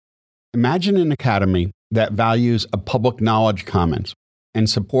Imagine an academy that values a public knowledge commons and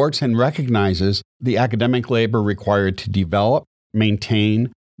supports and recognizes the academic labor required to develop,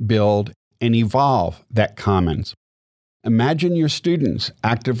 maintain, build, and evolve that commons. Imagine your students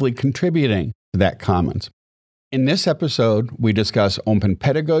actively contributing to that commons. In this episode, we discuss open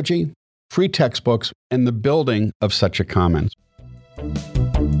pedagogy, free textbooks, and the building of such a commons.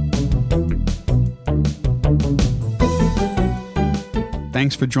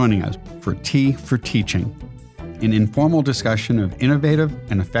 Thanks for joining us for Tea for Teaching, an informal discussion of innovative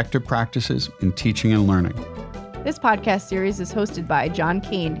and effective practices in teaching and learning. This podcast series is hosted by John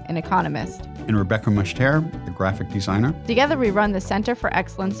Kane, an economist, and Rebecca Mushtare, the graphic designer. Together we run the Center for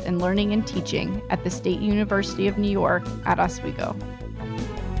Excellence in Learning and Teaching at the State University of New York at Oswego.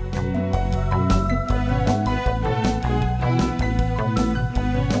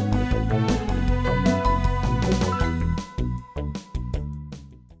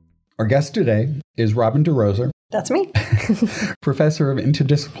 Our guest today is Robin DeRosa. That's me. Professor of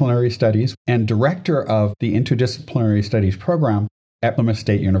Interdisciplinary Studies and Director of the Interdisciplinary Studies program at Plymouth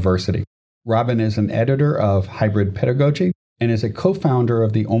State University. Robin is an editor of Hybrid Pedagogy and is a co-founder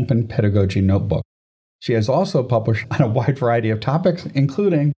of the Open Pedagogy Notebook. She has also published on a wide variety of topics,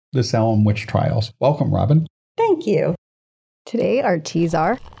 including the Salem witch trials. Welcome, Robin. Thank you. Today our teas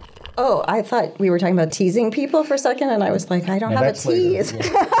are... Oh, I thought we were talking about teasing people for a second, and I was like, I don't have a tease.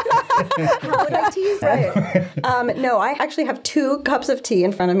 How would I tease? Right. No, I actually have 2 cups of tea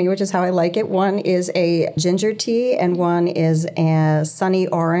in front of me, which is how I like it. One is a ginger tea, and one is a sunny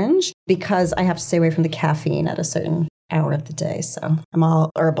orange, because I have to stay away from the caffeine at a certain hour of the day. So I'm all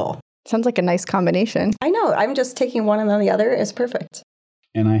herbal. Sounds like a nice combination. I know. I'm just taking one and then the other is perfect.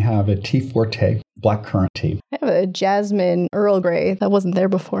 And I have a Tea Forte blackcurrant tea. I have a jasmine Earl Grey that wasn't there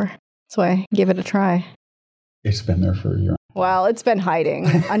before, so I gave it a try. It's been there for a year. Well, it's been hiding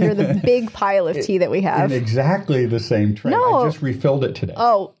under the big pile of tea that we have. In exactly the same tray. No. I just refilled it today.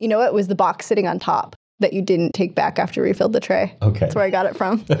 Oh, you know what? It was the box sitting on top that you didn't take back after you refilled the tray. Okay. That's where I got it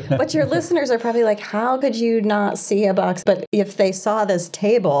from. But your listeners are probably like, how could you not see a box? But if they saw this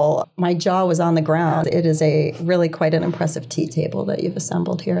table, my jaw was on the ground. It is really quite an impressive tea table that you've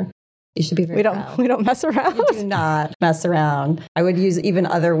assembled here. You should be very proud. We don't mess around. You do not mess around. I would use even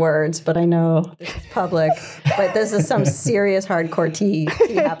other words, but I know this is public. But this is some serious hardcore tea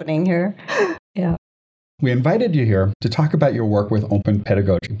happening here. Yeah. We invited you here to talk about your work with open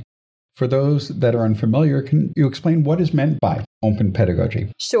pedagogy. For those that are unfamiliar, can you explain what is meant by open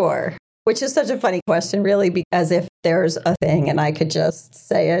pedagogy? Sure. Which is such a funny question, really, as if there's a thing and I could just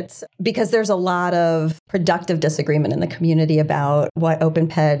say it. Because there's a lot of productive disagreement in the community about what Open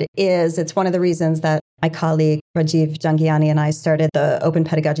Ped is. It's one of the reasons that my colleague Rajiv Jangiani and I started the Open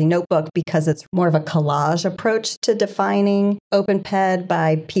Pedagogy Notebook, because it's more of a collage approach to defining Open Ped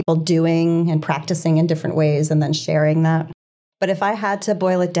by people doing and practicing in different ways and then sharing that. But if I had to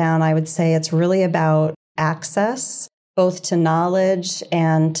boil it down, I would say it's really about access, both to knowledge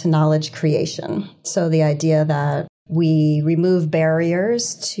and to knowledge creation. So the idea that we remove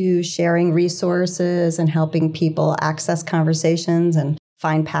barriers to sharing resources and helping people access conversations and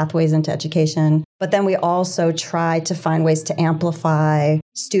find pathways into education. But then we also try to find ways to amplify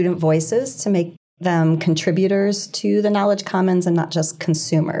student voices to make them contributors to the knowledge commons and not just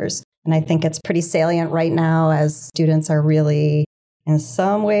consumers. And I think it's pretty salient right now as students are really, in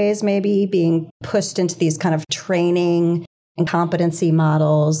some ways, maybe being pushed into these kind of training and competency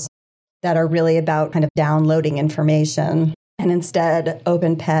models that are really about kind of downloading information. And instead,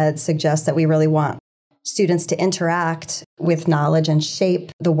 Open Ped suggests that we really want students to interact with knowledge and shape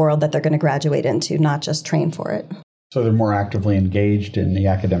the world that they're going to graduate into, not just train for it. So they're more actively engaged in the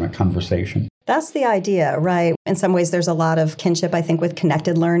academic conversation. That's the idea, right? In some ways, there's a lot of kinship, I think, with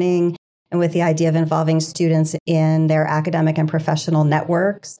connected learning and with the idea of involving students in their academic and professional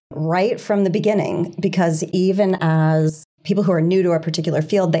networks right from the beginning. Because even as people who are new to a particular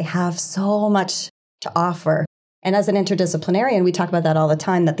field, they have so much to offer. And as an interdisciplinarian, we talk about that all the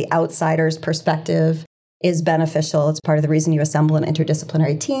time, that the outsider's perspective is beneficial. It's part of the reason you assemble an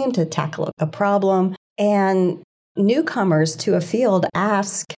interdisciplinary team to tackle a problem. And newcomers to a field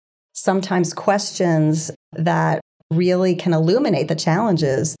ask sometimes questions that really can illuminate the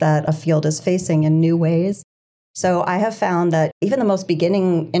challenges that a field is facing in new ways. So I have found that even the most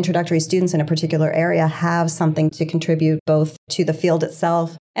beginning introductory students in a particular area have something to contribute both to the field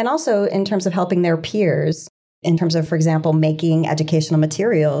itself and also in terms of helping their peers. In terms of, for example, making educational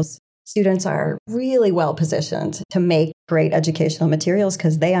materials, students are really well positioned to make great educational materials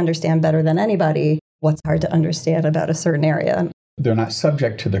because they understand better than anybody what's hard to understand about a certain area. they're not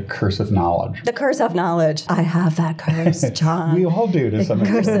subject to the curse of knowledge. The curse of knowledge. I have that curse, John. We all do to some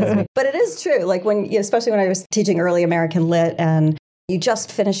extent. But it is true. Like especially when I was teaching early American Lit and you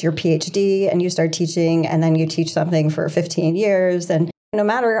just finish your PhD and you start teaching and then you teach something for 15 years. And no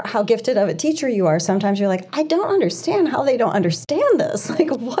matter how gifted of a teacher you are, sometimes you're like, I don't understand how they don't understand this. Like,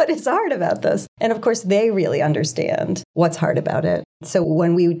 what is hard about this? And of course, they really understand what's hard about it. So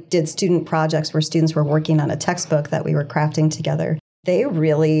when we did student projects where students were working on a textbook that we were crafting together, they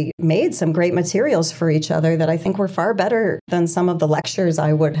really made some great materials for each other that I think were far better than some of the lectures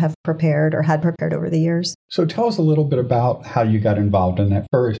I would have prepared or had prepared over the years. So tell us a little bit about how you got involved in that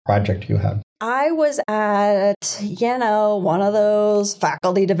first project you had. I was at, one of those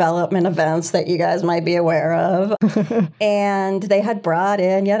faculty development events that you guys might be aware of. And they had brought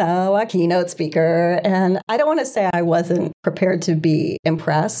in, a keynote speaker. And I don't want to say I wasn't prepared to be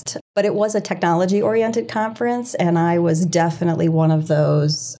impressed, but it was a technology-oriented conference. And I was definitely one of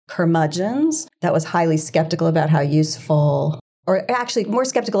those curmudgeons that was highly skeptical about how useful, or actually more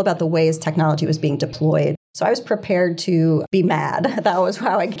skeptical about the ways technology was being deployed. So I was prepared to be mad. That was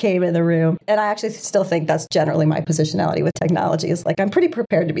how I came in the room. And I actually still think that's generally my positionality with technology is like, I'm pretty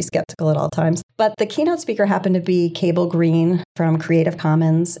prepared to be skeptical at all times. But the keynote speaker happened to be Cable Green from Creative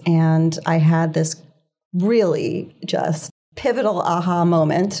Commons. And I had this really just pivotal aha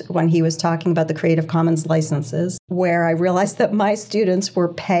moment when he was talking about the Creative Commons licenses, where I realized that my students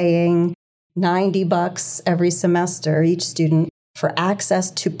were paying $90 every semester, each student, for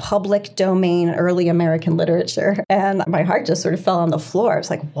access to public domain early American literature. And my heart just sort of fell on the floor. I was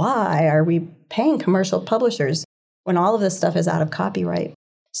like, why are we paying commercial publishers when all of this stuff is out of copyright?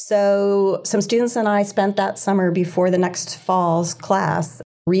 So some students and I spent that summer before the next fall's class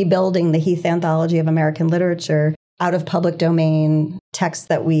rebuilding the Heath Anthology of American Literature out of public domain texts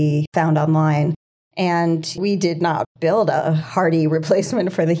that we found online. And we did not build a hearty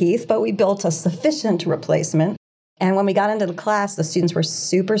replacement for the Heath, but we built a sufficient replacement. And when we got into the class, the students were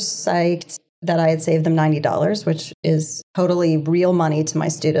super psyched that I had saved them $90, which is totally real money to my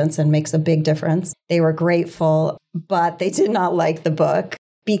students and makes a big difference. They were grateful, but they did not like the book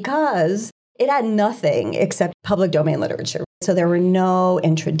because it had nothing except public domain literature. So there were no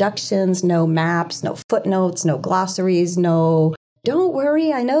introductions, no maps, no footnotes, no glossaries, no, don't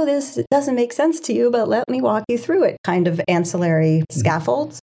worry, I know this doesn't make sense to you, but let me walk you through it kind of ancillary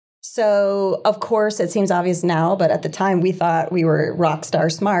scaffolds. So, of course, it seems obvious now, but at the time we thought we were rock star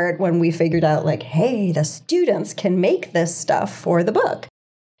smart when we figured out like, hey, the students can make this stuff for the book.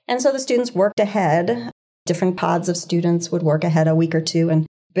 And so the students worked ahead. Different pods of students would work ahead a week or two and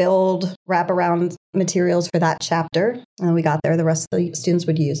build wraparound materials for that chapter. And we got there, the rest of the students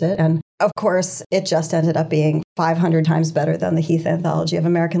would use it. And of course, it just ended up being 500 times better than the Heath Anthology of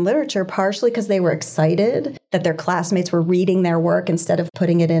American Literature, partially because they were excited that their classmates were reading their work instead of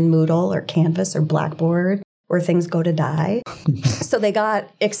putting it in Moodle or Canvas or Blackboard, where things go to die. So they got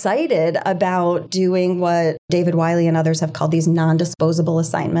excited about doing what David Wiley and others have called these non-disposable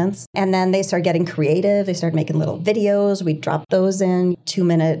assignments. And then they started getting creative. They started making little videos. We dropped those in,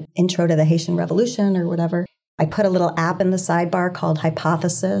 2-minute intro to the Haitian Revolution or whatever. I put a little app in the sidebar called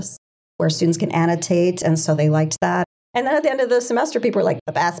Hypothesis, where students can annotate. And so they liked that. And then at the end of the semester, people were like,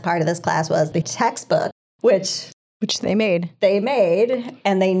 the best part of this class was the textbook, which they made. They made,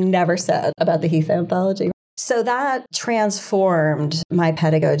 and they never said about the Heath Anthology. So that transformed my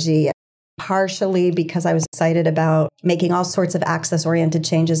pedagogy, partially because I was excited about making all sorts of access-oriented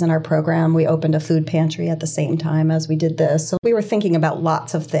changes in our program. We opened a food pantry at the same time as we did this. So we were thinking about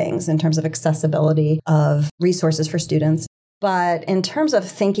lots of things in terms of accessibility of resources for students. But in terms of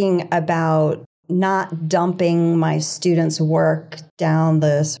thinking about not dumping my students' work down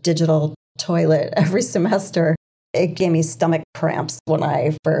this digital toilet every semester, it gave me stomach cramps when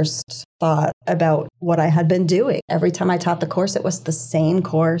I first thought about what I had been doing. Every time I taught the course, it was the same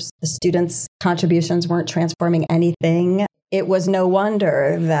course. The students' contributions weren't transforming anything. It was no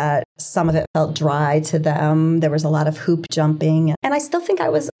wonder that some of it felt dry to them. There was a lot of hoop jumping. And I still think I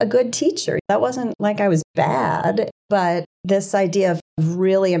was a good teacher. That wasn't like I was bad, but this idea of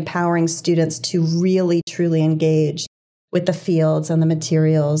really empowering students to really, truly engage with the fields and the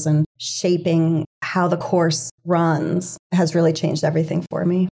materials and shaping how the course runs has really changed everything for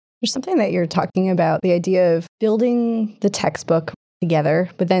me. There's something that you're talking about, the idea of building the textbook together,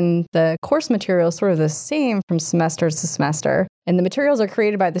 but then the course material is sort of the same from semester to semester, and the materials are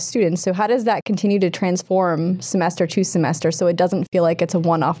created by the students. So how does that continue to transform semester to semester so it doesn't feel like it's a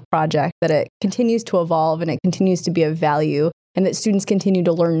one-off project, that it continues to evolve and it continues to be of value, and that students continue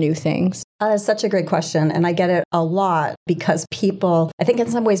to learn new things? That's such a great question. And I get it a lot because people, I think in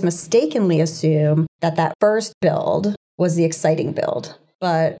some ways mistakenly assume that that first build was the exciting build.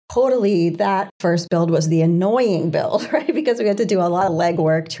 But totally that first build was the annoying build, right? Because we had to do a lot of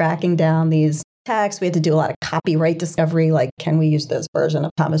legwork tracking down these texts. We had to do a lot of copyright discovery, like can we use this version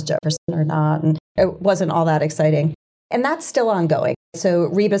of Thomas Jefferson or not? And it wasn't all that exciting. And that's still ongoing. So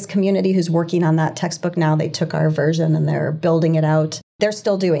Rebus Community, who's working on that textbook now, they took our version and they're building it out. They're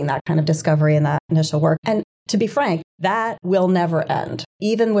still doing that kind of discovery and that initial work. And to be frank, that will never end.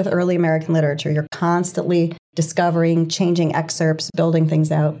 Even with early American literature, you're constantly discovering, changing excerpts, building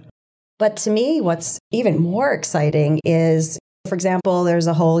things out. But to me, what's even more exciting is, for example, there's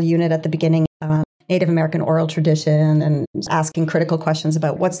a whole unit at the beginning on Native American oral tradition and asking critical questions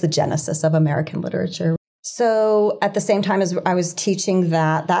about what's the genesis of American literature. So at the same time as I was teaching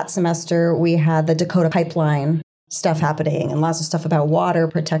that semester, we had the Dakota Pipeline stuff happening and lots of stuff about water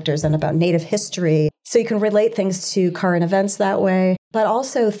protectors and about Native history. So you can relate things to current events that way. But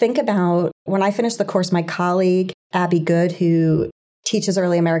also think about, when I finished the course, my colleague, Abby Good, who teaches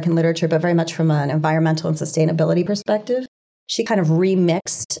early American literature, but very much from an environmental and sustainability perspective, she kind of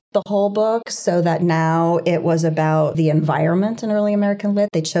remixed the whole book so that now it was about the environment in early American lit.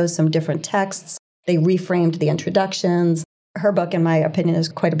 They chose some different texts. They reframed the introductions. Her book, in my opinion, is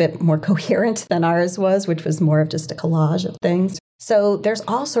quite a bit more coherent than ours was, which was more of just a collage of things. So there's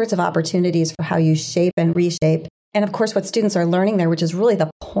all sorts of opportunities for how you shape and reshape. And of course, what students are learning there, which is really the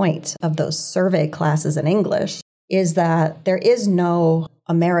point of those survey classes in English, is that there is no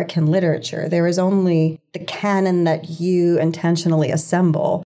American literature. There is only the canon that you intentionally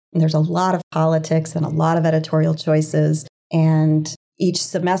assemble. And there's a lot of politics and a lot of editorial choices. And each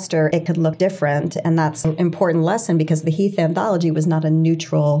semester, it could look different. And that's an important lesson because the Heath Anthology was not a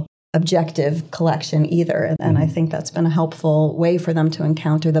neutral, objective collection either. And I think that's been a helpful way for them to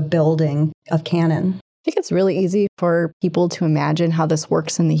encounter the building of canon. I think it's really easy for people to imagine how this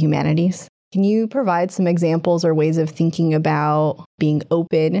works in the humanities. Can you provide some examples or ways of thinking about being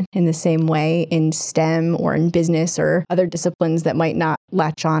open in the same way in STEM or in business or other disciplines that might not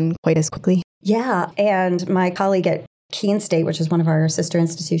latch on quite as quickly? Yeah. And my colleague at Keene State, which is one of our sister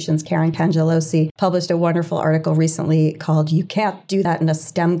institutions, Karen Cangelosi, published a wonderful article recently called "You Can't Do That in a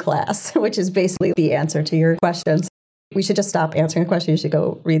STEM Class," which is basically the answer to your questions. We should just stop answering the question. You should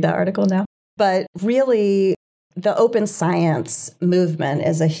go read that article now. But really, the open science movement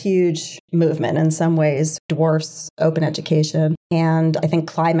is a huge movement, in some ways dwarfs open education. And I think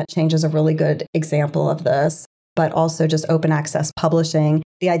climate change is a really good example of this, but also just open access publishing.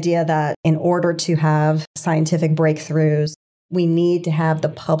 The idea that in order to have scientific breakthroughs, we need to have the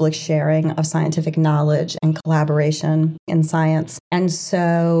public sharing of scientific knowledge and collaboration in science. And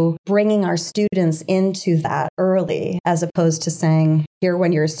so bringing our students into that early, as opposed to saying, here,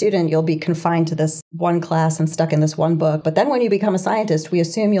 when you're a student, you'll be confined to this one class and stuck in this one book. But then when you become a scientist, we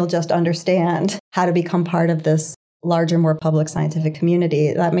assume you'll just understand how to become part of this larger, more public scientific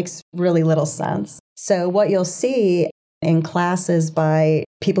community. That makes really little sense. So what you'll see in classes by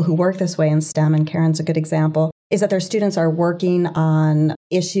people who work this way in STEM, and Karen's a good example, is that their students are working on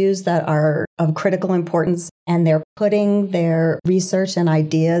issues that are of critical importance, and they're putting their research and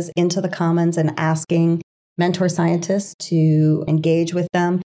ideas into the commons and asking mentor scientists to engage with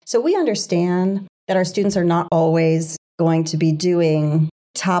them. So we understand that our students are not always going to be doing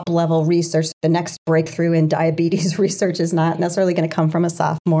top-level research. The next breakthrough in diabetes research is not necessarily going to come from a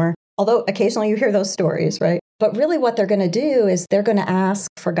sophomore, although occasionally you hear those stories, right? But really what they're going to do is they're going to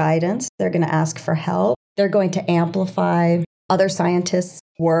ask for guidance. They're going to ask for help. They're going to amplify other scientists'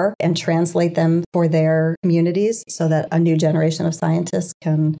 work and translate them for their communities so that a new generation of scientists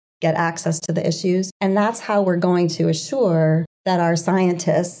can get access to the issues. And that's how we're going to assure that our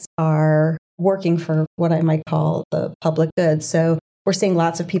scientists are working for what I might call the public good. So we're seeing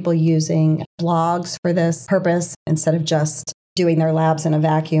lots of people using blogs for this purpose instead of just doing their labs in a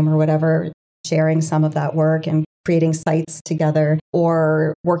vacuum or whatever, sharing some of that work and creating sites together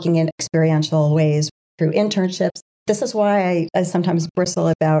or working in experiential ways through internships. This is why I sometimes bristle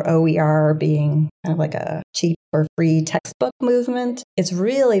about OER being kind of like a cheap or free textbook movement. It's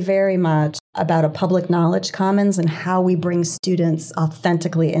really very much about a public knowledge commons and how we bring students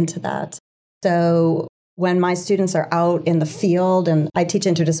authentically into that. So when my students are out in the field, and I teach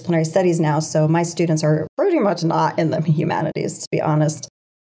interdisciplinary studies now, so my students are pretty much not in the humanities, to be honest.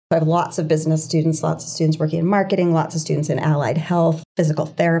 I have lots of business students, lots of students working in marketing, lots of students in allied health, physical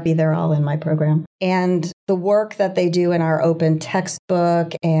therapy. They're all in my program. And the work that they do in our open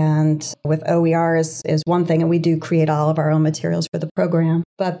textbook and with OER is one thing, and we do create all of our own materials for the program.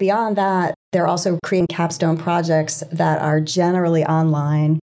 But beyond that, they're also creating capstone projects that are generally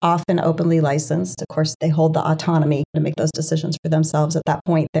online often openly licensed. Of course, they hold the autonomy to make those decisions for themselves. At that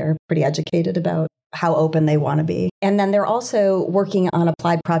point, they're pretty educated about how open they want to be. And then they're also working on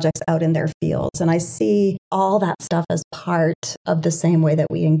applied projects out in their fields. And I see all that stuff as part of the same way that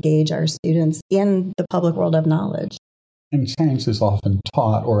we engage our students in the public world of knowledge. And science is often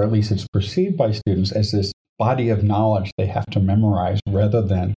taught, or at least it's perceived by students, as this body of knowledge they have to memorize rather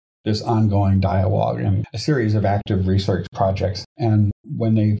than this ongoing dialogue and a series of active research projects. And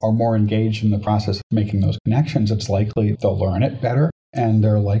when they are more engaged in the process of making those connections, it's likely they'll learn it better. And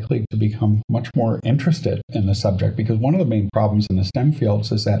they're likely to become much more interested in the subject, because one of the main problems in the STEM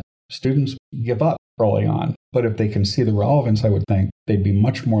fields is that students give up early on. But if they can see the relevance, I would think they'd be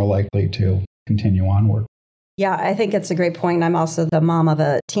much more likely to continue onward. Yeah, I think it's a great point. I'm also the mom of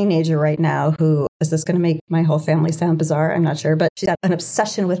a teenager right now who, is this going to make my whole family sound bizarre? I'm not sure, but she's got an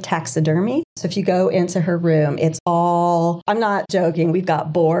obsession with taxidermy. So if you go into her room, it's all, I'm not joking, we've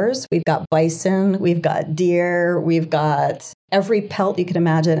got boars, we've got bison, we've got deer, we've got every pelt you could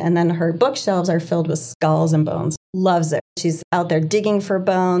imagine. And then her bookshelves are filled with skulls and bones. Loves it. She's out there digging for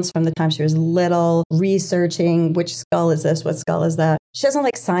bones from the time she was little, researching which skull is this, what skull is that. She doesn't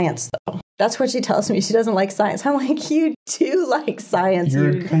like science, though. That's what she tells me. She doesn't like science. I'm like, you do like science.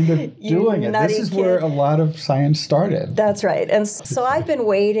 You're kind of doing it. This is where a lot of science started. That's right. And so I've been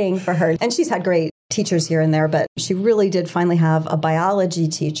waiting for her. And she's had great teachers here and there, but she really did finally have a biology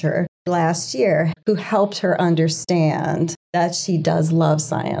teacher last year who helped her understand that she does love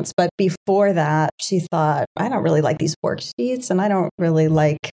science. But before that, she thought, I don't really like these worksheets and I don't really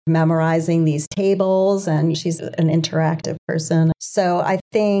like memorizing these tables. And she's an interactive person. So I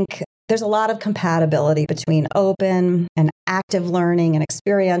think there's a lot of compatibility between open and active learning and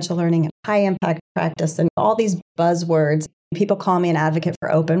experiential learning and high impact practice and all these buzzwords. People call me an advocate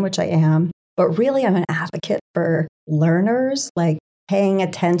for open, which I am. But really, I'm an advocate for learners, like paying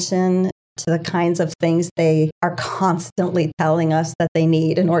attention to the kinds of things they are constantly telling us that they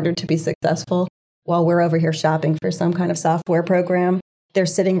need in order to be successful. While we're over here shopping for some kind of software program, they're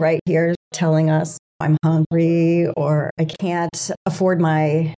sitting right here telling us, I'm hungry, or I can't afford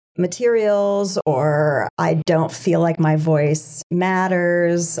my materials, or I don't feel like my voice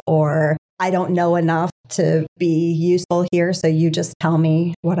matters, or I don't know enough to be useful here, so you just tell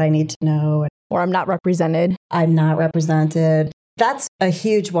me what I need to know. Or I'm not represented. I'm not represented. That's a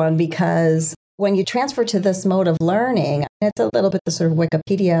huge one, because when you transfer to this mode of learning, it's a little bit the sort of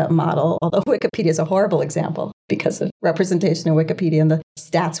Wikipedia model, although Wikipedia is a horrible example because of representation in Wikipedia and the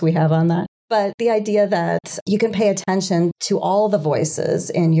stats we have on that. But the idea that you can pay attention to all the voices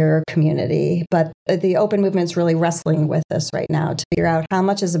in your community, but the open movement is really wrestling with this right now to figure out how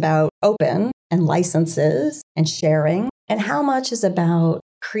much is about open and licenses and sharing, and how much is about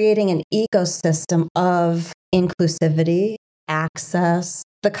creating an ecosystem of inclusivity, access,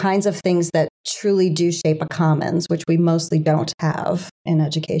 the kinds of things that truly do shape a commons, which we mostly don't have in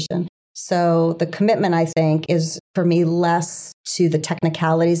education. So the commitment, I think, is for me less to the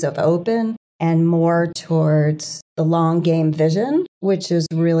technicalities of open and more towards the long game vision, which is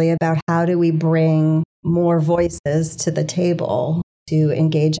really about how do we bring more voices to the table to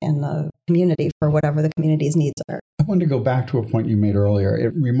engage in the community for whatever the community's needs are. I wanted to go back to a point you made earlier.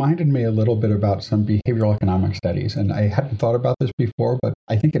 It reminded me a little bit about some behavioral economic studies, and I hadn't thought about this before, but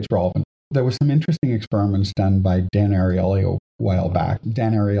I think it's relevant. There were some interesting experiments done by Dan Ariely a while back.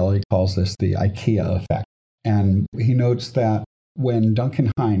 Dan Ariely calls this the IKEA effect. And he notes that when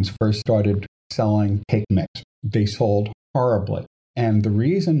Duncan Hines first started selling cake mix, they sold horribly. And the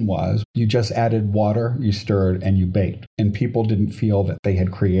reason was you just added water, you stirred, and you baked. And people didn't feel that they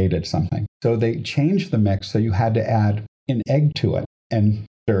had created something. So they changed the mix, so you had to add an egg to it and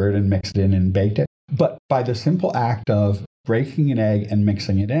stirred and mixed it in and baked it. But by the simple act of breaking an egg and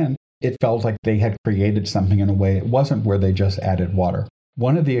mixing it in, it felt like they had created something in a way it wasn't where they just added water.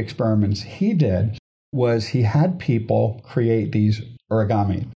 One of the experiments he did was he had people create these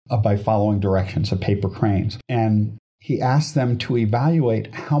origami by following directions of paper cranes. And he asked them to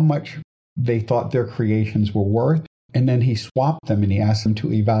evaluate how much they thought their creations were worth. And then he swapped them and he asked them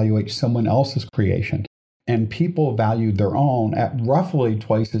to evaluate someone else's creation. And people valued their own at roughly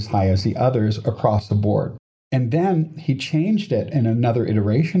twice as high as the others across the board. And then he changed it in another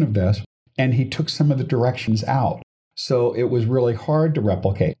iteration of this, and he took some of the directions out. So it was really hard to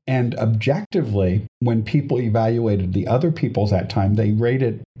replicate. And objectively, when people evaluated the other people's at time, they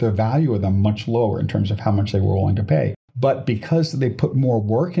rated the value of them much lower in terms of how much they were willing to pay. But because they put more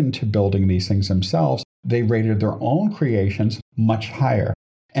work into building these things themselves, they rated their own creations much higher.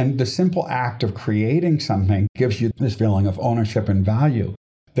 And the simple act of creating something gives you this feeling of ownership and value.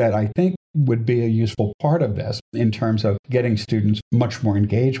 that I think would be a useful part of this in terms of getting students much more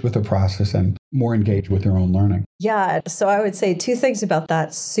engaged with the process and more engaged with their own learning. Yeah, so I would say two things about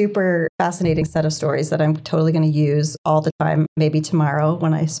that super fascinating set of stories that I'm totally going to use all the time, maybe tomorrow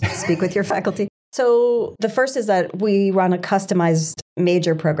when I speak with your faculty. So the first is that we run a customized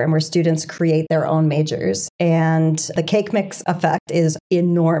major program where students create their own majors. And the cake mix effect is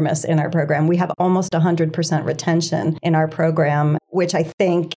enormous in our program. We have almost 100% retention in our program, which I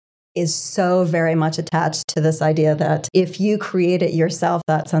think is so very much attached to this idea that if you create it yourself,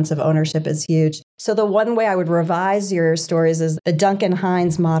 that sense of ownership is huge. So the one way I would revise your stories is the Duncan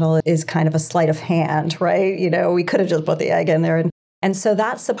Hines model is kind of a sleight of hand, right? You know, we could have just put the egg in there. And so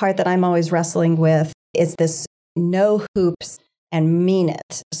that's the part that I'm always wrestling with, is this no hoops and mean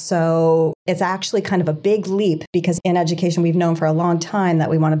it. So it's actually kind of a big leap, because in education, we've known for a long time that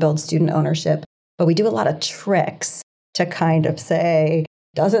we want to build student ownership, but we do a lot of tricks to kind of say,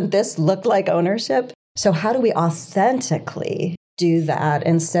 doesn't this look like ownership? So how do we authentically do that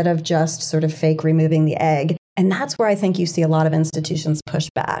instead of just sort of fake removing the egg? And that's where I think you see a lot of institutions push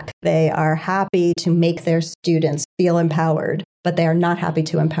back. They are happy to make their students feel empowered, but they are not happy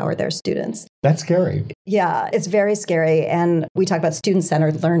to empower their students. That's scary. Yeah, it's very scary. And we talk about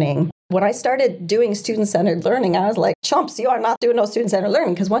student-centered learning. When I started doing student-centered learning, I was like, chumps, you are not doing no student-centered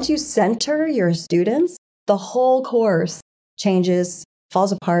learning. Because once you center your students, the whole course changes,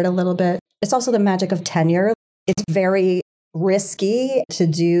 falls apart a little bit. It's also the magic of tenure. It's very risky to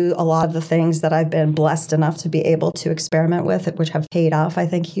do a lot of the things that I've been blessed enough to be able to experiment with, which have paid off, I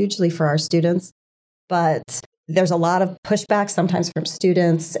think, hugely for our students. But there's a lot of pushback, sometimes from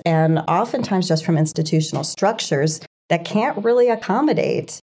students and oftentimes just from institutional structures that can't really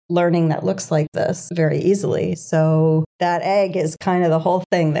accommodate learning that looks like this very easily. So that egg is kind of the whole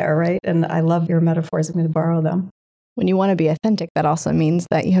thing there, right? And I love your metaphors. I'm going to borrow them. When you want to be authentic, that also means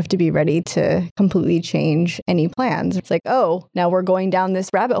that you have to be ready to completely change any plans. It's like, oh, now we're going down this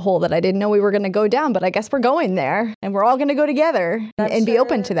rabbit hole that I didn't know we were going to go down, but I guess we're going there and we're all going to go together and be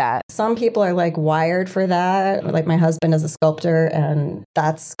open to that. Some people are like wired for that. Like my husband is a sculptor and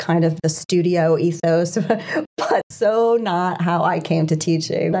that's kind of the studio ethos, but so not how I came to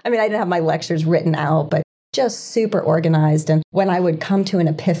teaching. I mean, I didn't have my lectures written out, but just super organized. And when I would come to an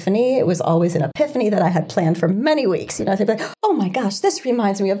epiphany, it was always an epiphany that I had planned for many weeks. You know, I'd be like, oh my gosh, this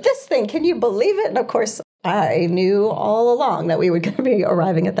reminds me of this thing. Can you believe it? And of course, I knew all along that we were going to be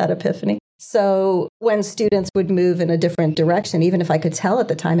arriving at that epiphany. So when students would move in a different direction, even if I could tell at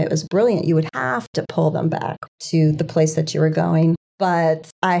the time it was brilliant, you would have to pull them back to the place that you were going. But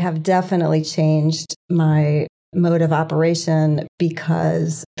I have definitely changed my mode of operation,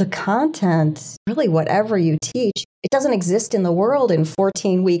 because the content, really whatever you teach, it doesn't exist in the world in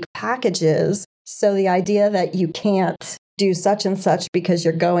 14-week packages. So the idea that you can't do such and such because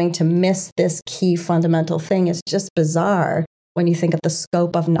you're going to miss this key fundamental thing is just bizarre when you think of the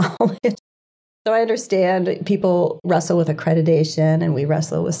scope of knowledge. So I understand people wrestle with accreditation and we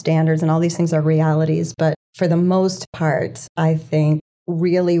wrestle with standards, and all these things are realities. But for the most part, I think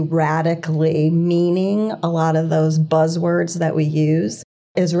really radically meaning a lot of those buzzwords that we use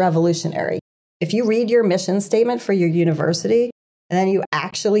is revolutionary. If you read your mission statement for your university and then you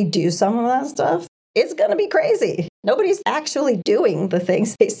actually do some of that stuff, it's going to be crazy. Nobody's actually doing the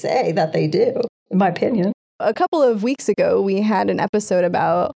things they say that they do, in my opinion. A couple of weeks ago, we had an episode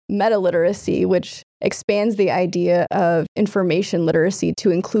about meta-literacy, which expands the idea of information literacy to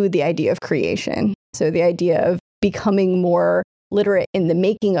include the idea of creation. So the idea of becoming more literate in the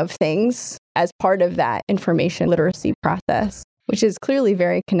making of things as part of that information literacy process, which is clearly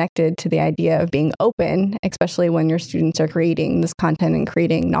very connected to the idea of being open, especially when your students are creating this content and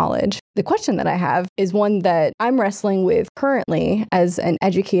creating knowledge. The question that I have is one that I'm wrestling with currently as an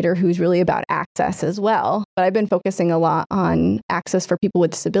educator who's really about access as well. But I've been focusing a lot on access for people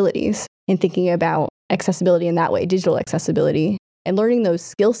with disabilities and thinking about accessibility in that way, digital accessibility, and learning those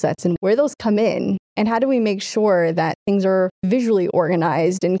skill sets and where those come in. And how do we make sure that things are visually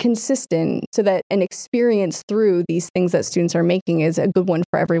organized and consistent so that an experience through these things that students are making is a good one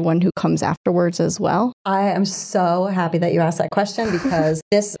for everyone who comes afterwards as well? I am so happy that you asked that question, because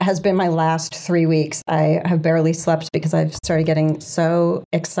this has been my last 3 weeks. I have barely slept because I've started getting so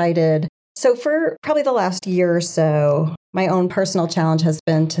excited. So for probably the last year or so, my own personal challenge has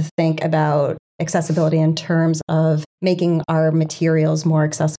been to think about accessibility in terms of making our materials more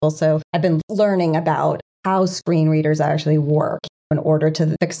accessible. So I've been learning about how screen readers actually work in order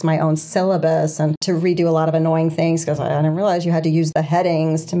to fix my own syllabus and to redo a lot of annoying things, because I didn't realize you had to use the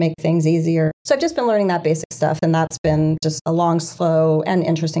headings to make things easier. So I've just been learning that basic stuff, and that's been just a long, slow, and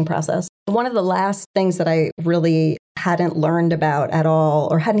interesting process. One of the last things that I really hadn't learned about at all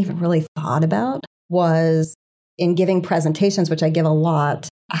or hadn't even really thought about was in giving presentations, which I give a lot,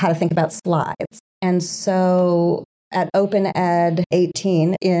 how to think about slides. And so at Open Ed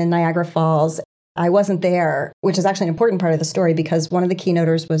 18 in Niagara Falls, I wasn't there, which is actually an important part of the story because one of the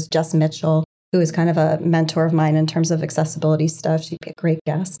keynoters was Jess Mitchell, who is kind of a mentor of mine in terms of accessibility stuff. She'd be a great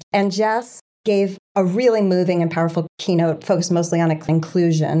guest. And Jess gave a really moving and powerful keynote focused mostly on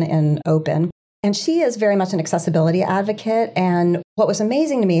inclusion in open. And she is very much an accessibility advocate. And what was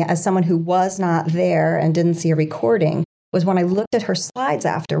amazing to me as someone who was not there and didn't see a recording was when I looked at her slides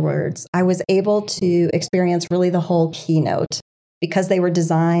afterwards, I was able to experience really the whole keynote because they were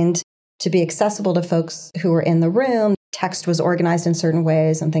designed to be accessible to folks who were in the room. Text was organized in certain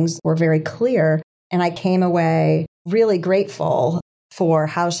ways and things were very clear. And I came away really grateful for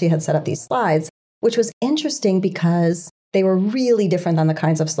how she had set up these slides, which was interesting because they were really different than the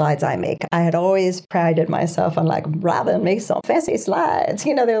kinds of slides I make. I had always prided myself on like, Robin makes some fancy slides.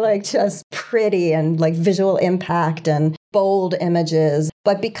 They're like just pretty and like visual impact and bold images.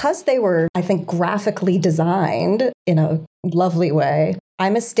 But because they were, I think, graphically designed in a lovely way, I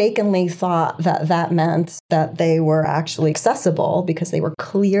mistakenly thought that that meant that they were actually accessible because they were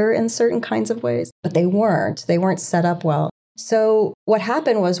clear in certain kinds of ways, but they weren't. They weren't set up well. So what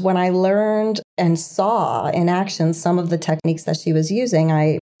happened was when I learned and saw in action some of the techniques that she was using,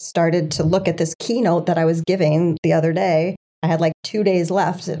 I started to look at this keynote that I was giving the other day. I had like 2 days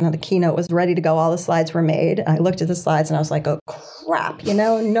left and the keynote was ready to go. All the slides were made. I looked at the slides and I was like, oh, crap,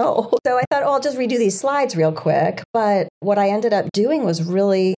 no. So I thought, oh, I'll just redo these slides real quick. But what I ended up doing was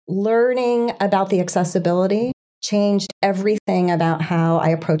really learning about the accessibility, changed everything about how I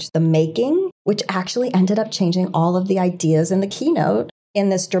approached the making, which actually ended up changing all of the ideas in the keynote in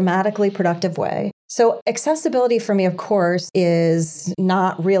this dramatically productive way. So accessibility for me, of course, is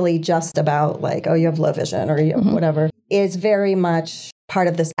not really just about like, oh, you have low vision or you have whatever. It's very much part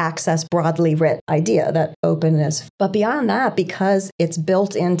of this access broadly writ idea that openness. But beyond that, because it's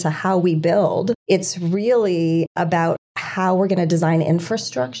built into how we build, it's really about how we're going to design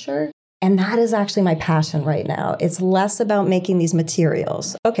infrastructure. And that is actually my passion right now. It's less about making these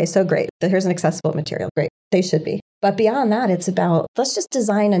materials. Okay, so great. Here's an accessible material. Great. They should be. But beyond that, it's about, let's just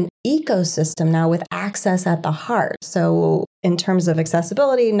design an ecosystem now with access at the heart. So in terms of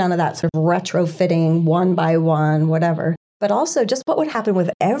accessibility, none of that sort of retrofitting one by one, whatever. But also just what would happen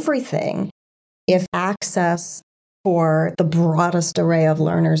with everything if access for the broadest array of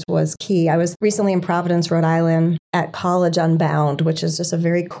learners was key. I was recently in Providence, Rhode Island at College Unbound, which is just a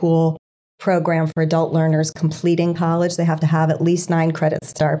very cool program for adult learners completing college. They have to have at least 9 credits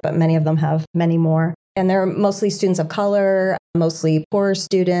start, but many of them have many more. And they're mostly students of color, mostly poor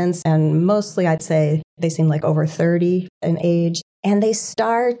students, and mostly I'd say they seem like over 30 in age. And they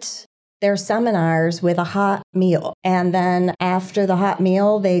start their seminars with a hot meal. And then after the hot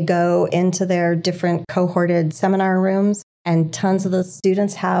meal, they go into their different cohorted seminar rooms, and tons of the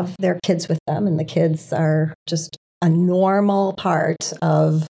students have their kids with them. And the kids are just a normal part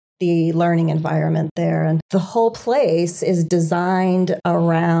of the learning environment there. And the whole place is designed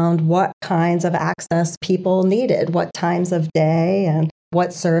around what kinds of access people needed, what times of day and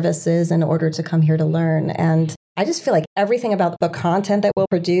what services in order to come here to learn. And I just feel like everything about the content that we'll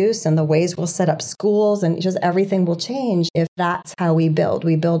produce and the ways we'll set up schools and just everything will change if that's how we build.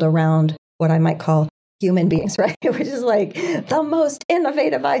 We build around what I might call human beings, right? Which is like the most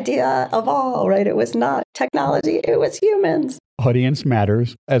innovative idea of all, right? It was not technology, it was humans. Audience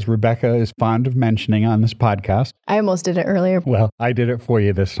matters, as Rebecca is fond of mentioning on this podcast. I almost did it earlier. Well, I did it for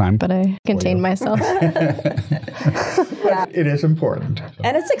you this time. But I contained myself. Yeah. It is important.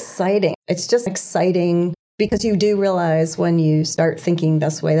 And it's exciting. It's just exciting because you do realize when you start thinking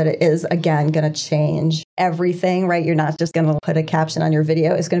this way that it is, again, going to change everything, right? You're not just going to put a caption on your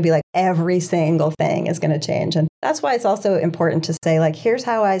video. It's going to be like every single thing is going to change. And that's why it's also important to say, like, here's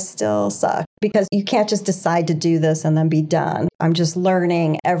how I still suck, because you can't just decide to do this and then be done. I'm just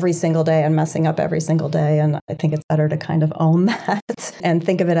learning every single day and messing up every single day. And I think it's better to kind of own that and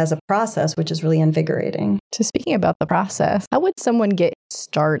think of it as a process, which is really invigorating. So speaking about the process, how would someone get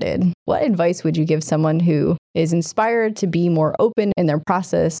started? What advice would you give someone who is inspired to be more open in their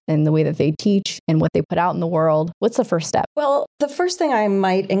process and the way that they teach and what they put out in the world? What's the first step? Well, the first thing I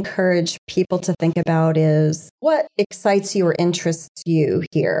might encourage people to think about is what excites you or interests you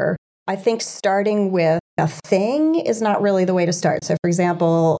here. I think starting with a thing is not really the way to start. So, for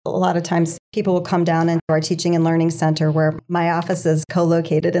example, a lot of times people will come down into our teaching and learning center where my office is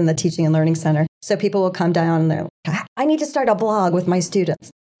co-located in the teaching and learning center. So people will come down and they're like, I need to start a blog with my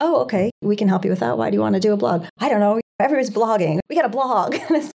students. Oh, okay. We can help you with that. Why do you want to do a blog? I don't know. Everybody's blogging. We got a blog.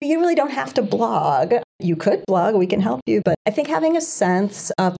 You really don't have to blog. You could blog, we can help you. But I think having a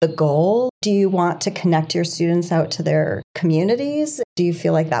sense of the goal, do you want to connect your students out to their communities? Do you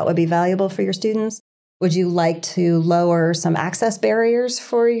feel like that would be valuable for your students? Would you like to lower some access barriers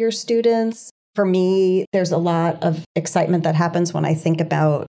for your students? For me, there's a lot of excitement that happens when I think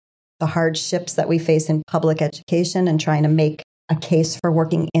about the hardships that we face in public education and trying to make a case for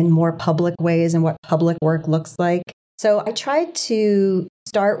working in more public ways and what public work looks like. So I tried to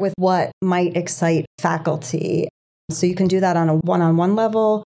start with what might excite faculty. So you can do that on a one-on-one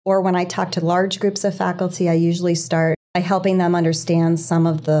level, or when I talk to large groups of faculty, I usually start by helping them understand some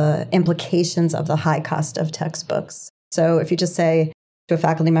of the implications of the high cost of textbooks. So if you just say to a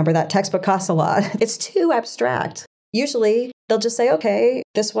faculty member, that textbook costs a lot, it's too abstract. Usually they'll just say, okay,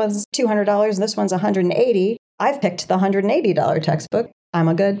 this one's $200 and this one's $180. I've picked the $180 textbook. I'm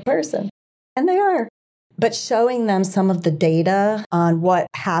a good person. And they are. But showing them some of the data on what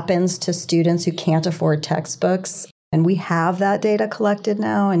happens to students who can't afford textbooks. And we have that data collected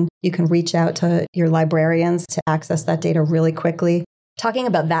now, and you can reach out to your librarians to access that data really quickly. Talking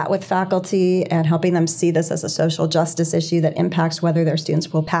about that with faculty and helping them see this as a social justice issue that impacts whether their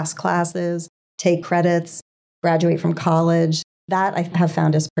students will pass classes, take credits, graduate from college, that I have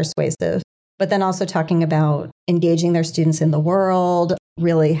found is persuasive. But then also talking about engaging their students in the world,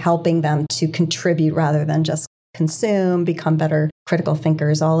 really helping them to contribute rather than just consume, become better critical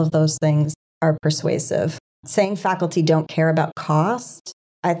thinkers. All of those things are persuasive. Saying faculty don't care about cost,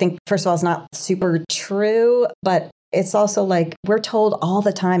 I think, first of all, is not super true, but it's also like we're told all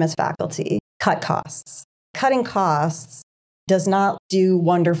the time as faculty, cut costs. Cutting costs does not do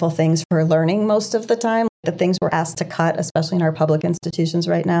wonderful things for learning most of the time. The things we're asked to cut, especially in our public institutions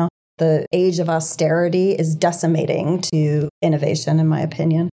right now, the age of austerity is decimating to innovation, in my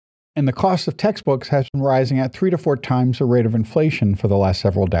opinion. And the cost of textbooks has been rising at 3 to 4 times the rate of inflation for the last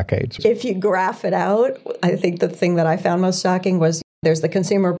several decades. If you graph it out, I think the thing that I found most shocking was there's the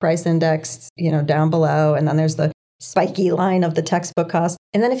consumer price index, down below, and then there's the spiky line of the textbook cost.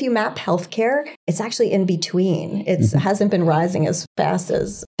 And then if you map healthcare, it's actually in between. It hasn't been rising as fast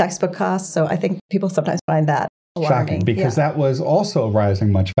as textbook costs. So I think people sometimes find that alarming. Shocking, because that was also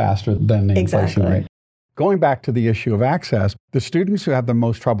rising much faster than the inflation rate. Going back to the issue of access, the students who have the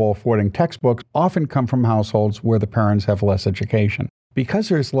most trouble affording textbooks often come from households where the parents have less education. Because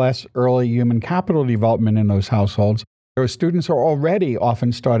there's less early human capital development in those households, those students are already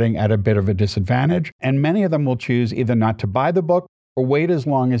often starting at a bit of a disadvantage, and many of them will choose either not to buy the book or wait as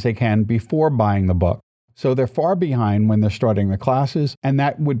long as they can before buying the book. So they're far behind when they're starting the classes, and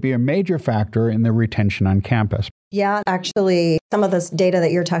that would be a major factor in their retention on campus. Yeah, actually, some of this data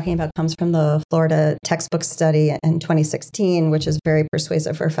that you're talking about comes from the Florida textbook study in 2016, which is very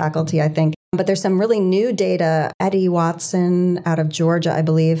persuasive for faculty, I think. But there's some really new data, Eddie Watson out of Georgia, I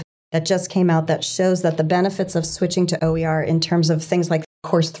believe, that just came out that shows that the benefits of switching to OER in terms of things like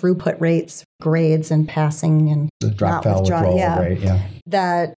course throughput rates, grades, and passing, and the drop-out withdrawal rate,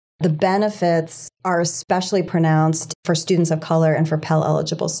 that the benefits are especially pronounced for students of color and for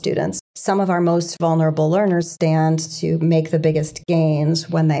Pell-eligible students. Some of our most vulnerable learners stand to make the biggest gains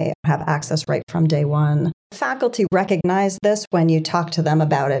when they have access right from day one. Faculty recognize this when you talk to them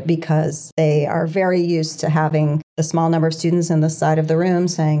about it because they are very used to having the small number of students in the side of the room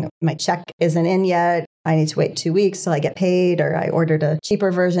saying, my check isn't in yet. I need to wait 2 weeks till I get paid, or I ordered a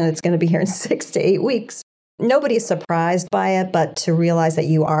cheaper version. It's going to be here in 6 to 8 weeks. Nobody's surprised by it, but to realize that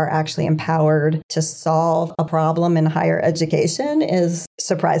you are actually empowered to solve a problem in higher education is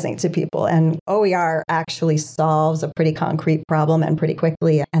surprising to people. And OER actually solves a pretty concrete problem and pretty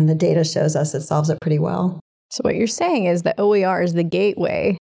quickly. And the data shows us it solves it pretty well. So what you're saying is that OER is the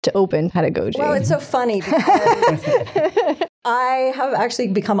gateway to open pedagogy. Well, it's so funny because I have actually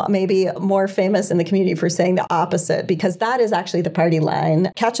become maybe more famous in the community for saying the opposite, because that is actually the party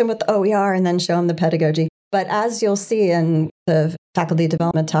line. Catch them with the OER and then show them the pedagogy. But as you'll see in the faculty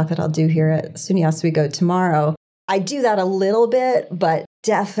development talk that I'll do here at SUNY Oswego tomorrow, I do that a little bit, but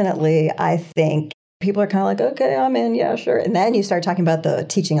definitely I think people are kind of like, okay, I'm in, yeah, sure. And then you start talking about the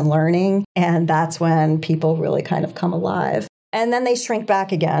teaching and learning, and that's when people really kind of come alive. And then they shrink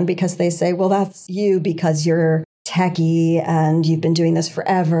back again because they say, well, that's you because you're techie and you've been doing this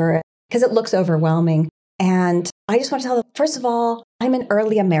forever, because it looks overwhelming. And I just want to tell them, first of all, I'm an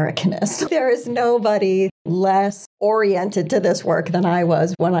early Americanist. There is nobody less oriented to this work than I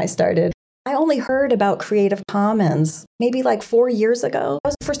was when I started. I only heard about Creative Commons maybe like 4 years ago. That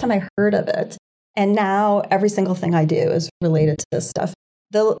was the first time I heard of it. And now every single thing I do is related to this stuff.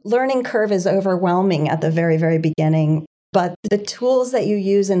 The learning curve is overwhelming at the very, very beginning. But the tools that you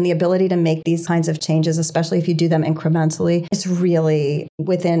use and the ability to make these kinds of changes, especially if you do them incrementally, is really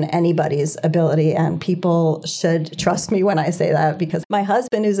within anybody's ability. And people should trust me when I say that, because my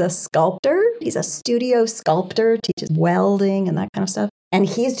husband is a sculptor. He's a studio sculptor, teaches welding and that kind of stuff. And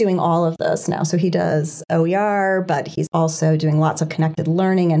he's doing all of this now. So he does OER, but he's also doing lots of connected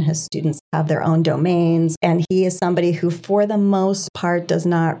learning, and his students have their own domains. And he is somebody who, for the most part, does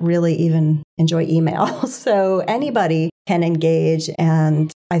not really even enjoy email. So anybody can engage.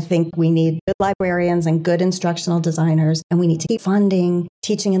 And I think we need good librarians and good instructional designers. And we need to keep funding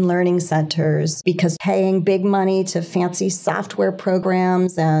teaching and learning centers, because paying big money to fancy software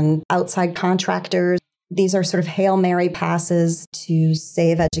programs and outside contractors, these are sort of Hail Mary passes to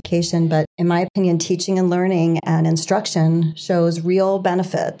save education. But in my opinion, teaching and learning and instruction shows real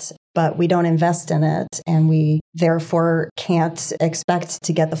benefit, but we don't invest in it. And we therefore can't expect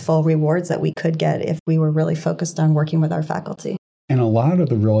to get the full rewards that we could get if we were really focused on working with our faculty. And a lot of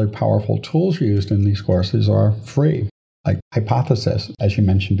the really powerful tools used in these courses are free, like Hypothesis, as you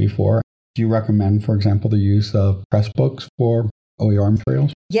mentioned before. Do you recommend, for example, the use of Pressbooks for OER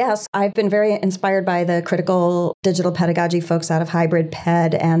materials? Yes, I've been very inspired by the critical digital pedagogy folks out of Hybrid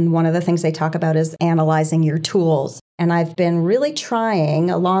Ped. And one of the things they talk about is analyzing your tools. And I've been really trying,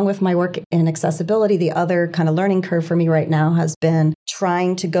 along with my work in accessibility, the other kind of learning curve for me right now has been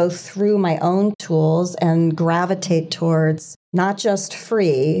trying to go through my own tools and gravitate towards not just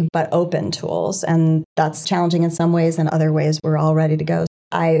free, but open tools. And that's challenging in some ways, and other ways we're all ready to go.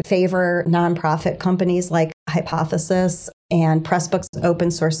 I favor nonprofit companies like Hypothesis and Pressbooks open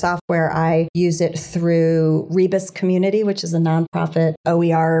source software. I use it through Rebus Community, which is a nonprofit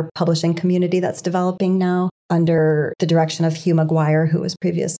OER publishing community that's developing now under the direction of Hugh McGuire, who was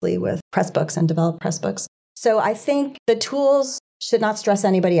previously with Pressbooks and developed Pressbooks. So I think the tools should not stress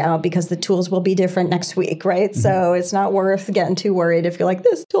anybody out, because the tools will be different next week, right? Mm-hmm. So it's not worth getting too worried if you're like,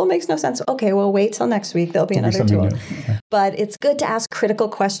 this tool makes no sense. Okay, well, wait till next week. There'll be another tool. Okay. But it's good to ask critical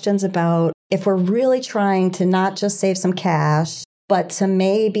questions about if we're really trying to not just save some cash, but to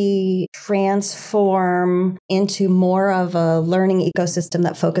maybe transform into more of a learning ecosystem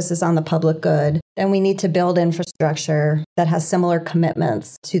that focuses on the public good, then we need to build infrastructure that has similar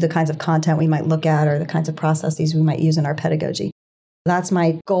commitments to the kinds of content we might look at or the kinds of processes we might use in our pedagogy. That's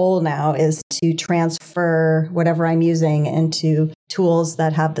my goal now, is to transfer whatever I'm using into tools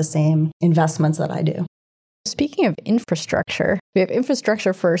that have the same investments that I do. Speaking of infrastructure, we have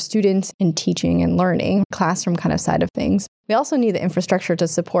infrastructure for students in teaching and learning, classroom kind of side of things. We also need the infrastructure to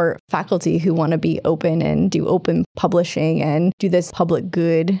support faculty who want to be open and do open publishing and do this public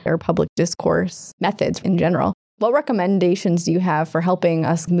good or public discourse methods in general. What recommendations do you have for helping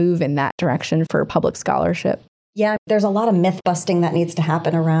us move in that direction for public scholarship? Yeah, there's a lot of myth busting that needs to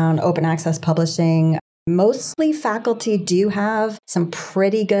happen around open access publishing. Mostly faculty do have some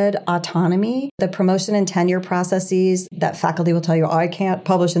pretty good autonomy. The promotion and tenure processes that faculty will tell you, I can't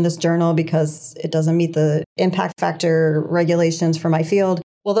publish in this journal because it doesn't meet the impact factor regulations for my field.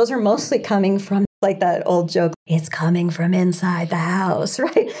 Well, those are mostly coming from, like that old joke, it's coming from inside the house,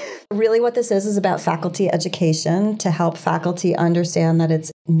 right? Really what this is about faculty education, to help faculty understand that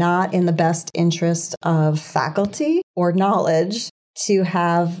it's not in the best interest of faculty or knowledge to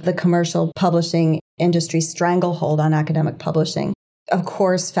have the commercial publishing industry stranglehold on academic publishing. Of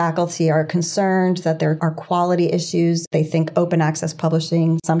course, faculty are concerned that there are quality issues. They think open access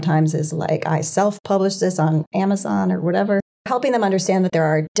publishing sometimes is like, I self-publish this on Amazon or whatever. Helping them understand that there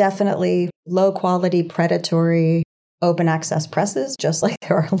are definitely low-quality, predatory open access presses, just like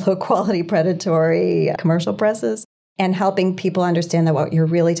there are low-quality, predatory commercial presses. And helping people understand that what you're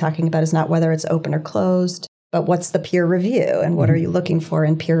really talking about is not whether it's open or closed, but what's the peer review and what are you looking for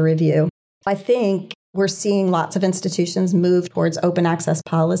in peer review. I think we're seeing lots of institutions move towards open access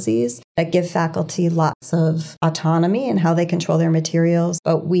policies that give faculty lots of autonomy in how they control their materials.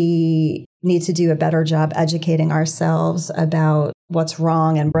 But we need to do a better job educating ourselves about what's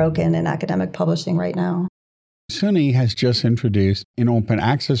wrong and broken in academic publishing right now. SUNY has just introduced an open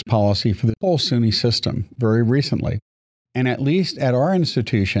access policy for the whole SUNY system very recently. And at least at our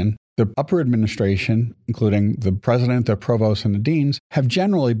institution, the upper administration, including the president, the provost, and the deans, have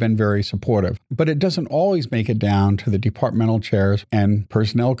generally been very supportive. But it doesn't always make it down to the departmental chairs and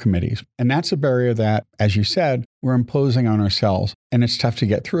personnel committees. And that's a barrier that, as you said, we're imposing on ourselves. And it's tough to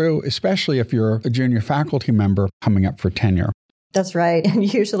get through, especially if you're a junior faculty member coming up for tenure. That's right.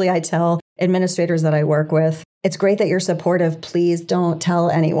 And usually I tell administrators that I work with, it's great that you're supportive. Please don't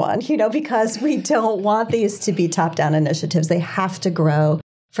tell anyone, because we don't want these to be top-down initiatives. They have to grow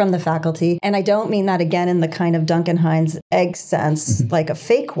from the faculty. And I don't mean that again in the kind of Duncan Hines egg sense, like a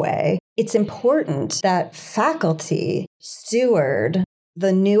fake way. It's important that faculty steward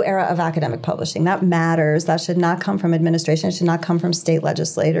the new era of academic publishing. That matters. That should not come from administration. It should not come from state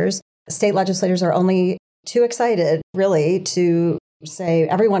legislators. State legislators are only too excited, really, to say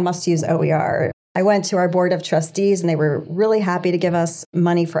everyone must use OER. I went to our board of trustees and they were really happy to give us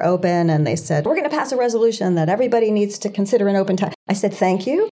money for open. And they said, we're going to pass a resolution that everybody needs to consider an open text. I said, thank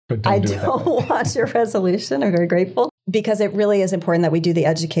you. I don't want your resolution. I'm very grateful because it really is important that we do the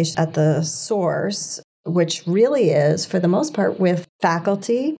education at the source, which really is, for the most part, with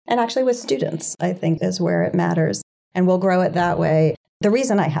faculty and actually with students, I think is where it matters. And we'll grow it that way. The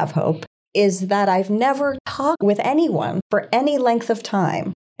reason I have hope is that I've never talked with anyone for any length of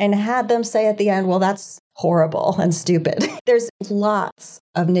time and had them say at the end, well, that's horrible and stupid. There's lots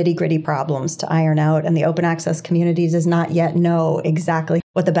of nitty-gritty problems to iron out, and the open access community does not yet know exactly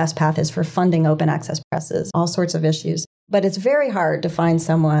what the best path is for funding open access presses, all sorts of issues. But it's very hard to find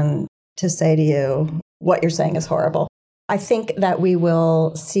someone to say to you, what you're saying is horrible. I think that we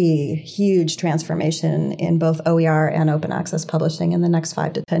will see huge transformation in both OER and open access publishing in the next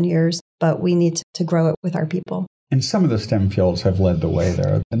 5 to 10 years, but we need to grow it with our people. And some of the STEM fields have led the way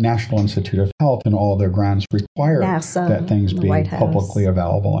there. The National Institute of Health and all their grants require NASA, that things be publicly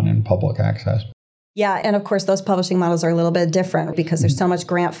available and in public access. Yeah, and of course, those publishing models are a little bit different because there's so much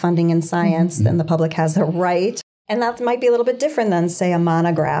grant funding in science, then the public has a right. And that might be a little bit different than, say, a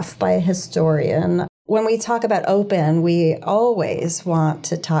monograph by a historian. When we talk about open, we always want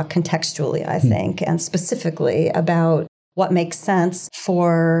to talk contextually, I think, and specifically about what makes sense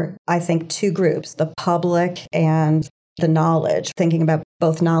for, I think, two groups, the public and the knowledge, thinking about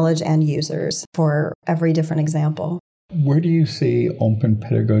both knowledge and users for every different example. Where do you see open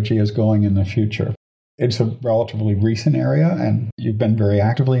pedagogy as going in the future? It's a relatively recent area, and you've been very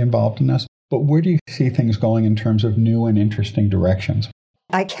actively involved in this. But where do you see things going in terms of new and interesting directions?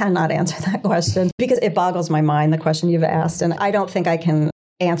 I cannot answer that question because it boggles my mind, the question you've asked, and I don't think I can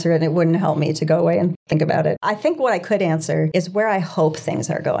answer it, and it wouldn't help me to go away and think about it. I think what I could answer is where I hope things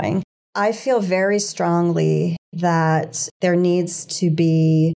are going. I feel very strongly that there needs to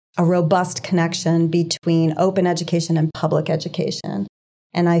be a robust connection between open education and public education.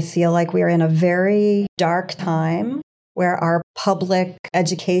 And I feel like we are in a very dark time where our public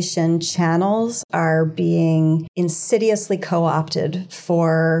education channels are being insidiously co-opted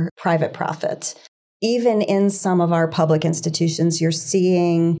for private profit. Even in some of our public institutions, you're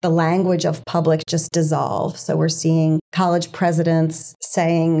seeing the language of public just dissolve. So we're seeing college presidents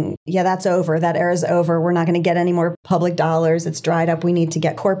saying, yeah, that's over. That era's over. We're not going to get any more public dollars. It's dried up. We need to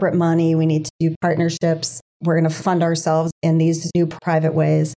get corporate money. We need to do partnerships. We're going to fund ourselves in these new private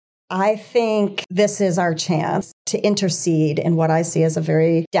ways. I think this is our chance to intercede in what I see as a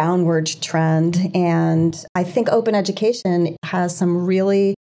very downward trend. And I think open education has some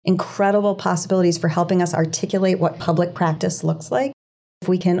really incredible possibilities for helping us articulate what public practice looks like. If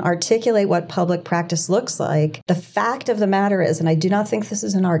we can articulate what public practice looks like, the fact of the matter is, and I do not think this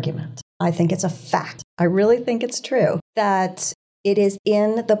is an argument, I think it's a fact. I really think it's true that it is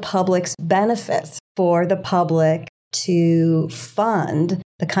in the public's benefit for the public to fund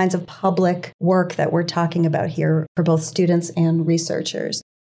the kinds of public work that we're talking about here for both students and researchers.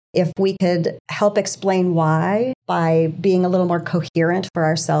 If we could help explain why by being a little more coherent for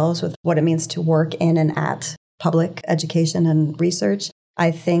ourselves with what it means to work in and at public education and research,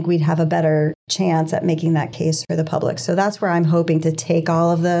 I think we'd have a better chance at making that case for the public. So that's where I'm hoping to take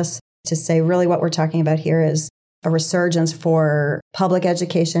all of this to say really what we're talking about here is a resurgence for public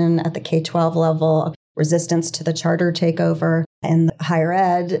education at the K-12 level, resistance to the charter takeover, and higher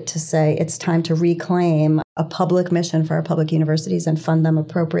ed to say it's time to reclaim a public mission for our public universities and fund them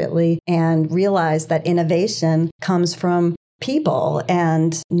appropriately and realize that innovation comes from people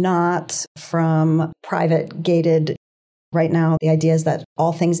and not from private gated. Right now, the idea is that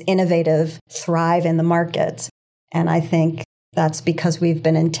all things innovative thrive in the market. And I think that's because we've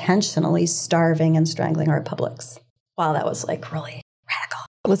been intentionally starving and strangling our publics. Wow, that was like really radical.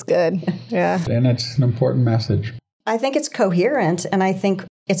 That was good. Yeah. And it's an important message. I think it's coherent and I think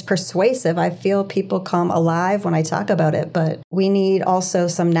it's persuasive. I feel people come alive when I talk about it, but we need also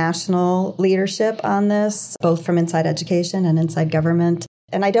some national leadership on this, both from inside education and inside government.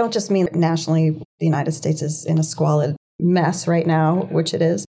 And I don't just mean nationally, the United States is in a squalid mess right now, which it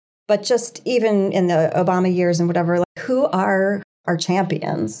is, but just even in the Obama years and whatever, like, who are our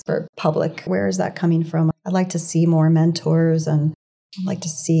champions for public? Where is that coming from? I'd like to see more mentors, and I'd like to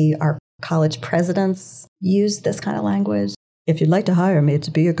see our college presidents use this kind of language. If you'd like to hire me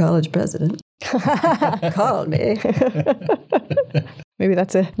to be your college president, call me. Maybe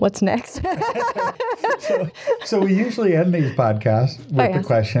that's a what's next. So we usually end these podcasts with the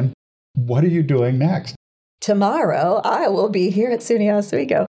question, what are you doing next? tomorrow I will be here at SUNY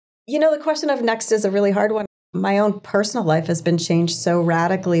Oswego. The question of next is a really hard one. My own personal life has been changed so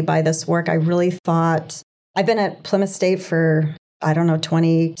radically by this work. I really thought, I've been at Plymouth State for,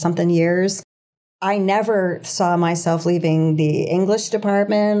 20-something years. I never saw myself leaving the English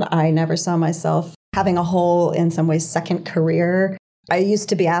department. I never saw myself having a whole, in some ways, second career. I used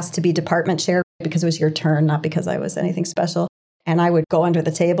to be asked to be department chair because it was your turn, not because I was anything special. And I would go under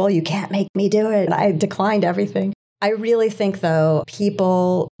the table. You can't make me do it. And I declined everything. I really think, though,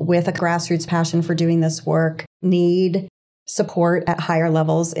 people with a grassroots passion for doing this work need support at higher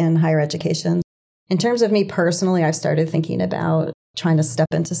levels in higher education. In terms of me personally, I've started thinking about trying to step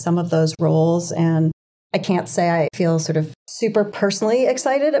into some of those roles. And I can't say I feel sort of super personally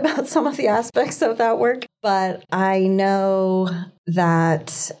excited about some of the aspects of that work. But I know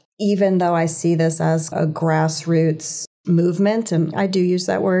that even though I see this as a grassroots movement, and I do use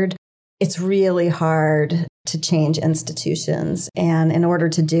that word, it's really hard to change institutions. And in order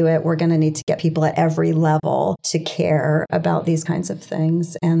to do it, we're going to need to get people at every level to care about these kinds of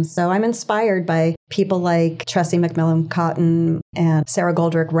things. And so I'm inspired by people like Tressie McMillan Cotton and Sarah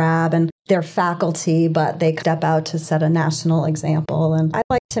Goldrick Rabb and their faculty, but they step out to set a national example. And I'd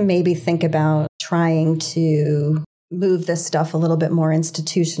like to maybe think about trying to move this stuff a little bit more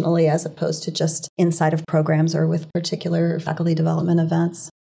institutionally as opposed to just inside of programs or with particular faculty development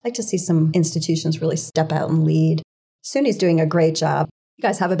events. I'd like to see some institutions really step out and lead. SUNY's doing a great job. You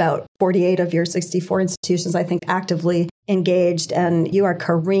guys have about 48 of your 64 institutions, I think, actively engaged, and you are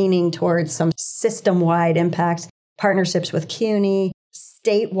careening towards some system-wide impact, partnerships with CUNY,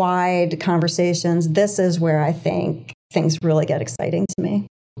 statewide conversations. This is where I think things really get exciting to me.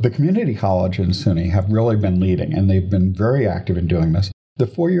 The community college and SUNY have really been leading, and they've been very active in doing this. The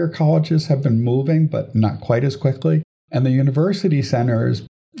four-year colleges have been moving, but not quite as quickly, and the university centers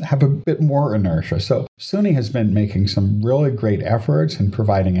have a bit more inertia. So SUNY has been making some really great efforts in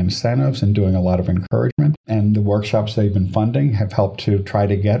providing incentives and doing a lot of encouragement. And the workshops they've been funding have helped to try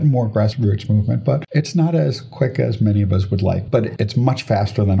to get more grassroots movement. But it's not as quick as many of us would like. But it's much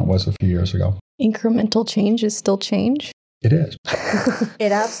faster than it was a few years ago. Incremental change is still change? It is.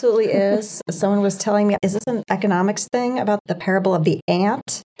 It absolutely is. Someone was telling me, is this an economics thing about the parable of the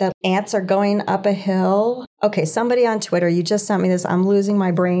ant? That ants are going up a hill. Okay, somebody on Twitter, you just sent me this. I'm losing my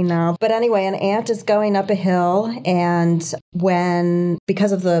brain now. But anyway, an ant is going up a hill, and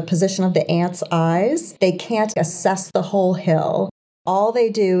because of the position of the ant's eyes, they can't assess the whole hill. All they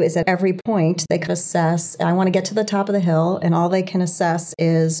do is at every point, they can assess, I want to get to the top of the hill, and all they can assess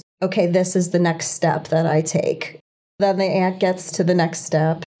is, okay, this is the next step that I take. Then the ant gets to the next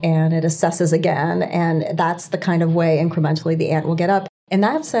step and it assesses again. And that's the kind of way incrementally the ant will get up. In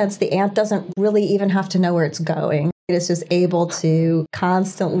that sense, the ant doesn't really even have to know where it's going. It is just able to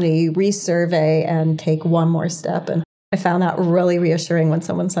constantly resurvey and take one more step. And I found that really reassuring when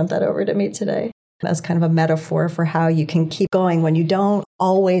someone sent that over to me today as kind of a metaphor for how you can keep going when you don't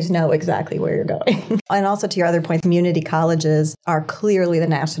always know exactly where you're going. And also to your other point, community colleges are clearly the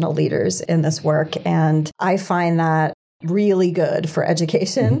national leaders in this work. And I find that really good for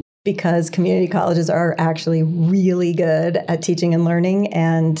education because community colleges are actually really good at teaching and learning.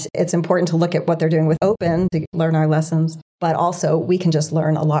 And it's important to look at what they're doing with Open to learn our lessons. But also, we can just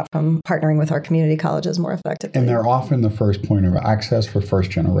learn a lot from partnering with our community colleges more effectively. And they're often the first point of access for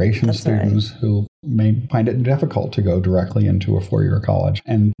first-generation students who may find it difficult to go directly into a four-year college.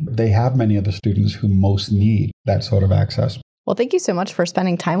 And they have many of the students who most need that sort of access. Well, thank you so much for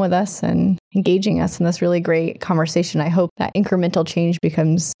spending time with us and engaging us in this really great conversation. I hope that incremental change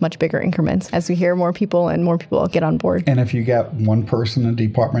becomes much bigger increments as we hear more people and more people get on board. And if you get one person in the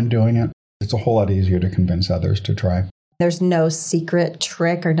department doing it, it's a whole lot easier to convince others to try. There's no secret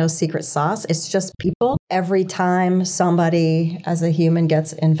trick or no secret sauce. It's just people. Every time somebody as a human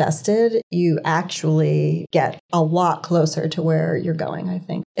gets invested, you actually get a lot closer to where you're going, I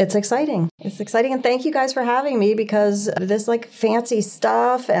think. It's exciting. It's exciting. And thank you guys for having me because this like fancy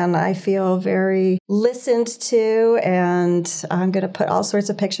stuff and I feel very listened to. And I'm going to put all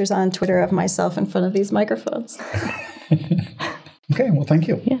sorts of pictures on Twitter of myself in front of these microphones. Okay. Well, thank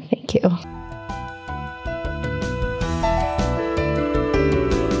you. Yeah, thank you.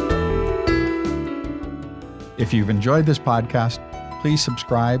 If you've enjoyed this podcast, please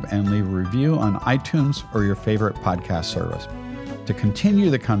subscribe and leave a review on iTunes or your favorite podcast service. To continue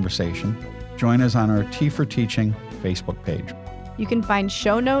the conversation, join us on our T for Teaching Facebook page. You can find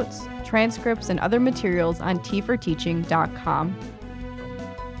show notes, transcripts, and other materials on tforteaching.com.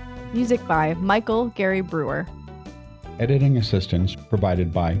 Music by Michael Gary Brewer. Editing assistance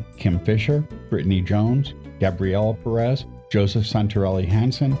provided by Kim Fisher, Brittany Jones, Gabriella Perez, Joseph Santorelli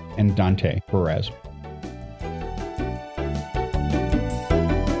Hansen, and Dante Perez.